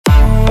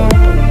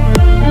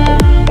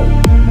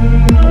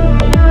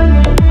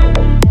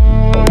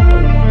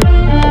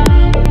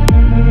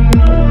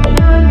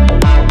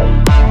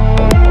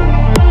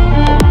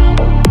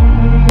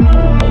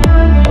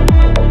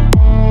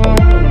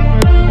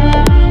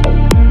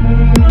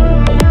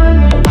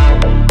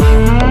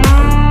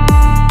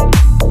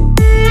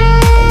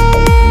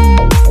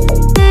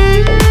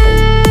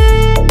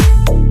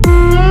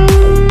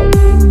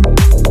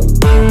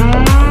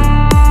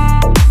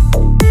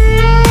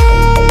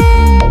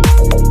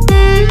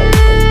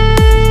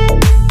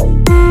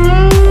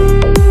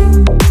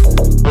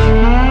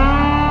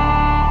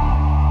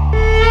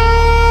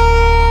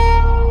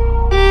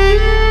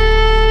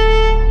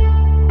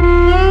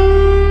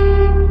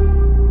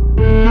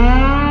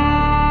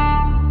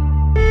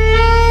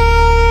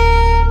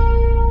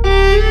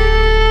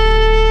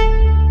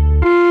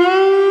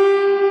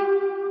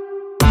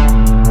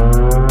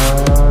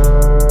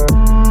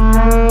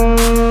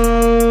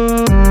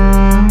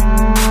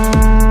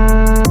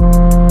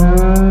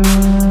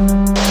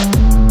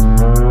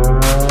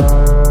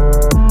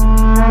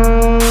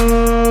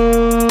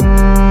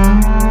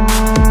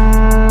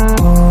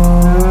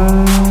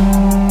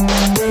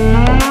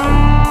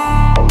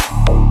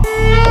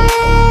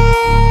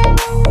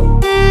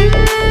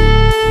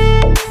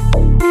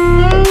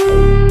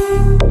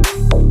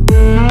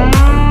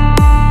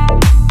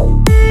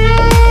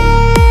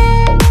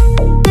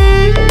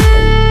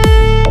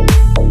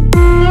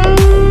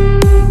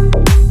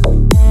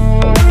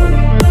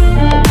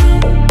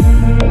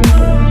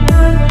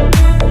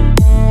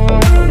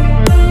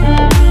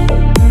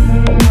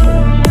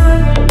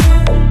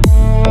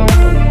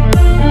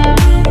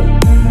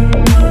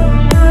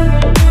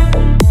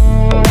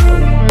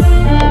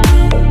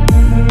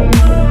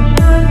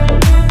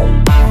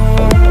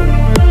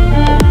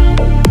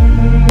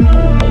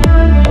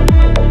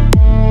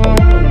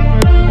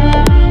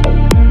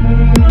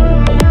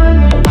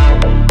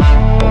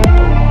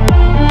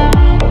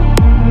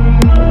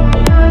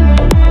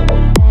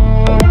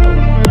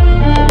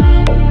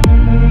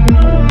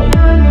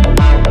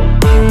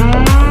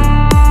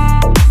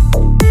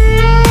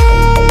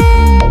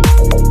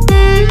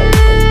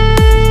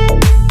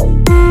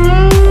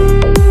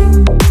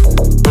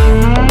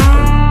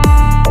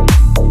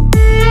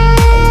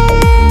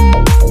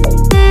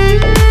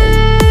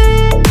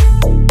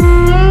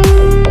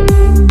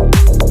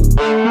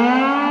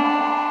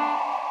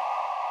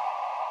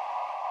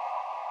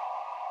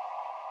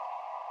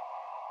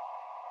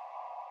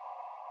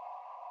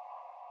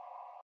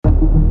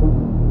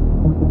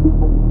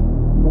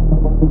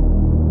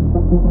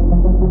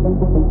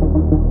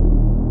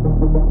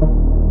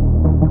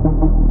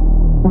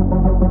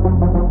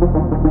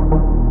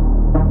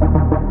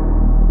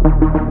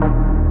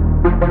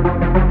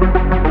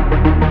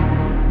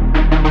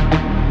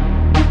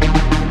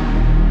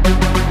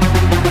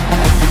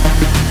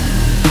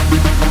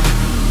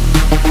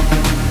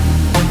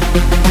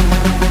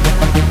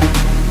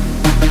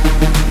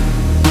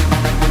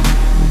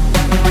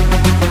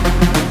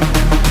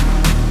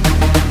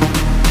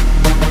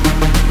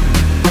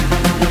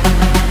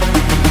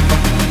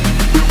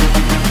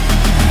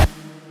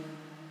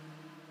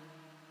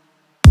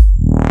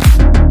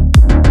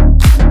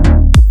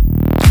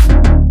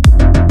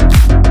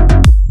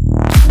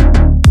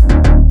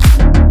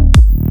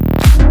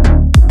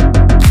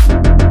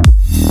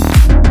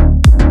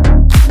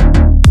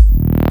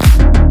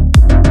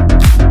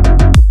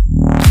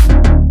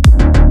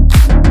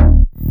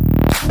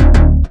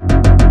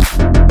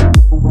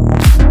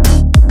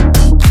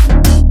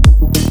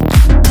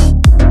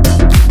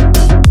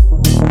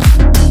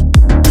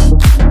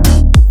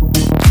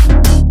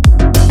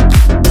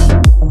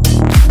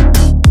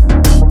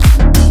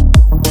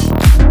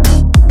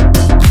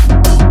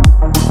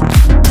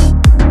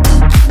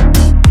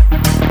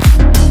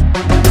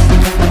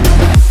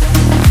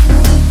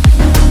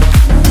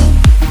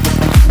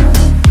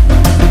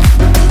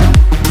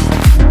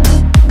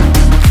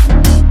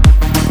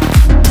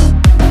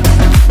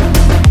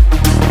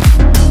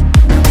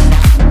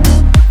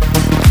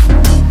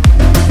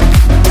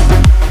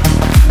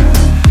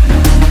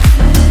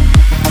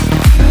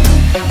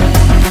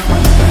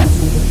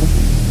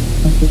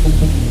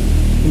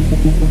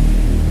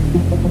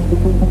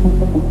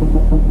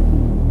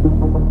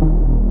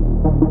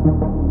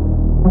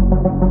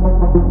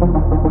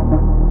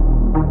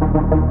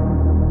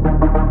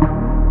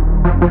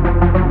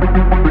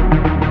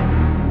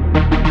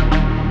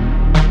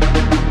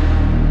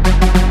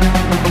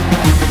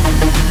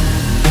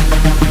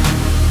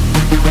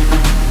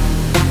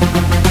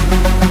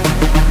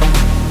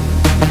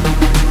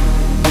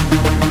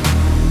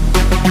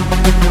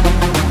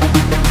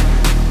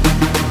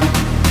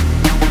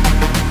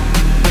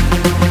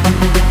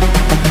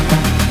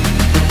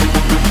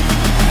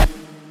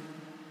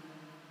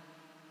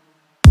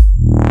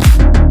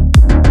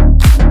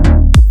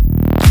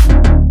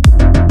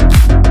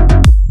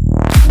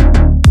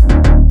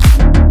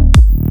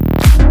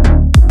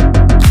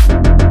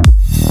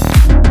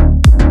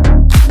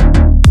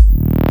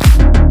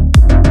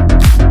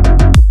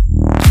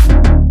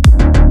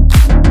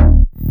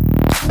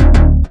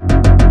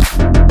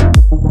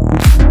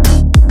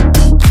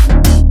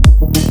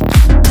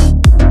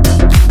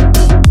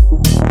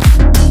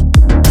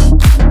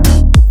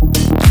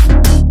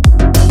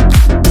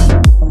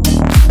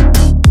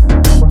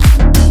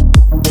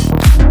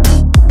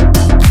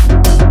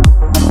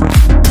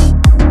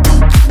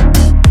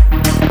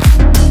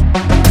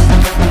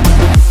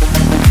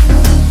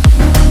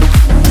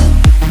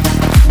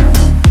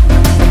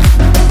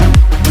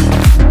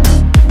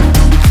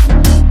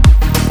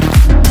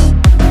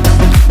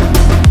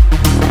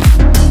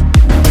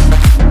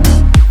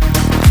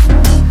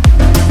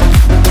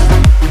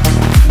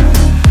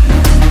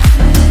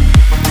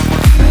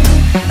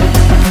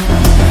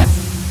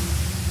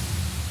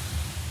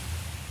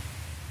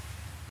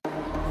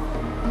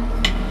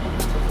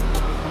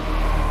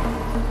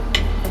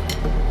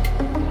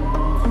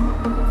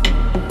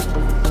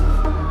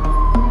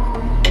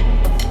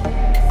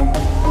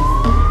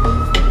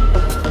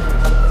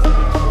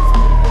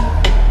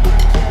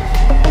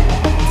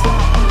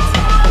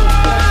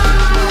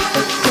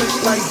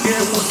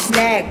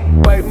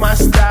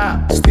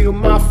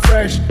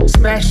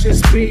smash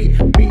this beat,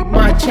 beat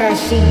my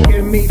chest. She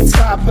give me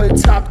top, her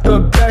top the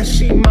best.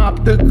 She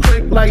mop the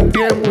click like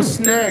damn what's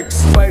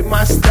next. Fight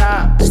my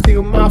style,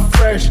 steal my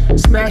fresh.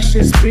 Smash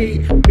this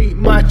beat, beat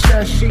my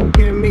chest. She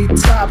give me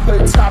top,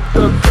 her top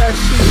the best.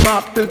 She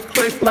mop the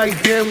click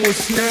like damn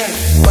what's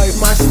next. Fight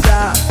my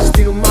style,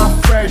 steal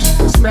my fresh.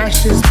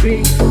 Smash this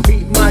beat,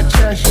 beat my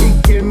chest. She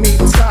give me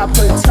top,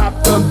 her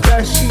top the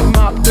best. She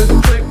mop the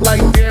click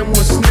like damn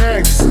what's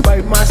next.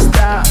 Fight my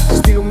style,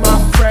 steal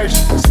my fresh.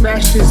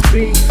 Smash this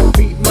beat,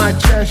 beat my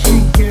chest.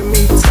 She give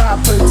me top,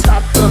 her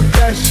top the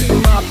best. She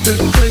mop the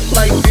click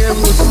like damn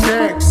what's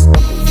next.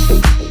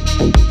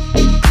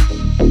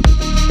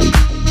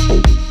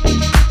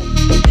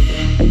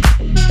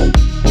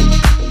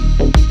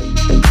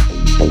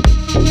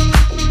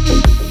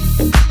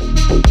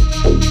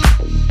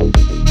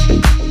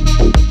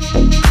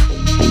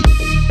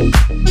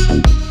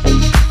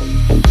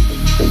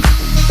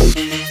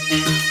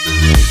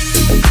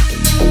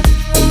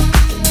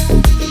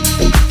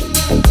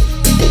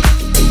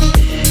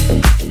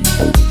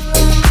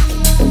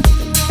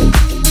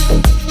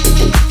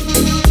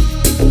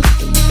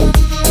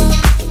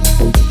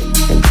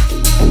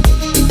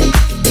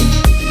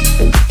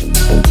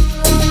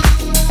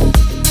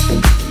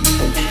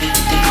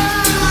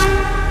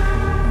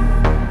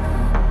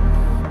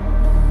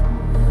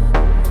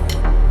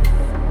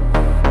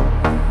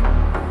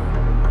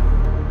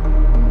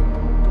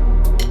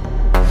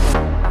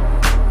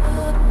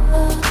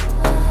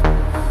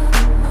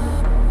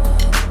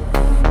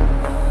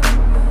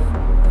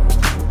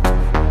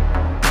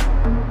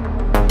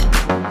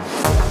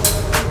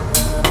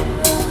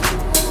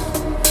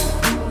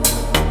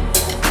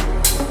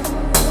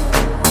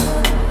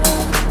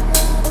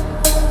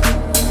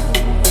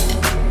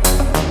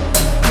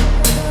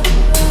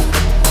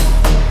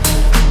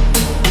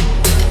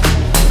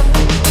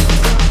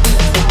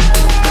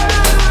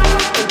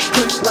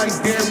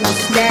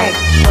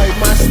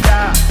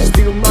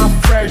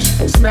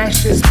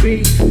 Smash this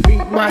beat,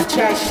 beat my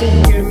chest. She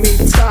give me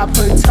top,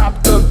 her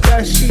top the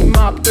best. She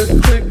mop the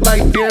click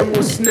like damn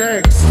what's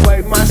next.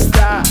 Wipe my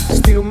style,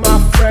 steal my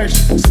fresh.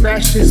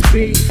 Smash this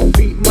beat,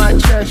 beat my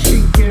chest.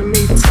 She give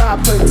me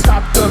top, her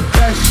top the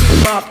best.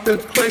 She mop the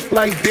click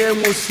like damn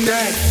what's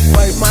next.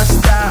 Wipe my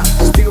style,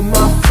 steal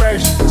my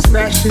fresh.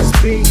 Smash this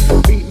beat,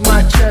 beat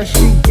my chest.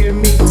 She give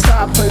me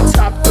top, her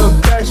top the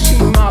best. She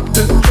mop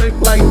the click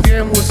like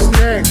damn what's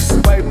next.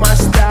 Wipe my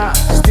style,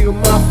 steal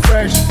my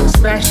fresh.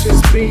 Smash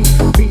this beat,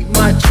 beat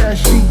my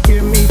chest. She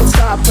give me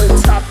top, her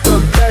top the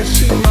best.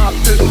 She mop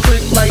the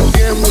click like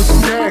damn what's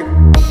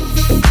next.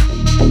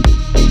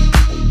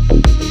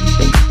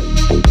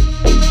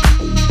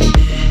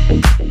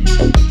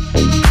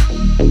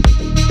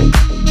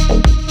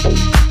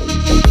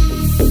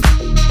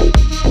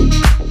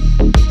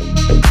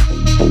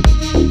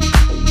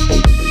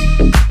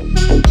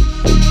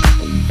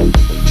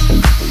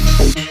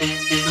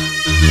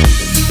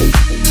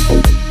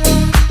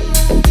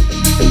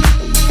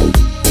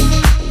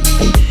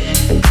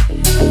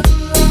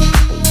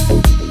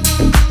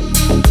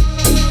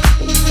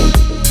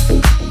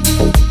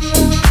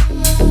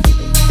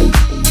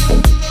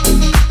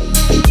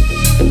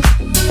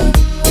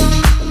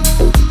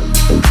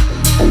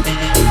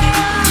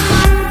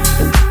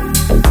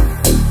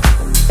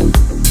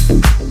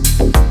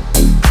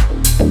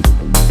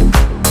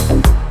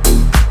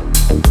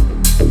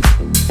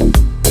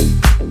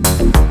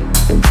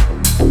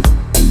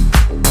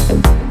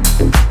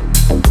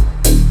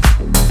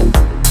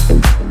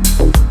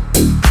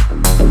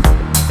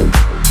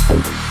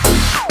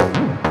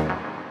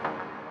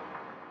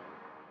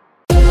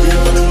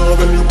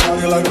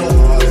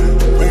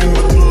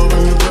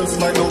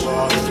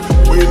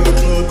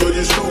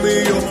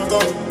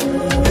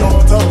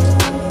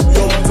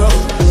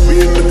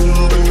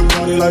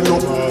 like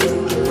nobody.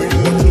 We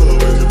in the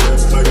club and you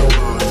dance like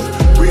nobody.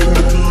 We in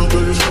the club,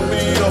 girl, you show me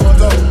you're my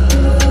dog.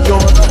 You're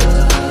my dog.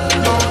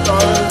 You're my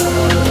dog.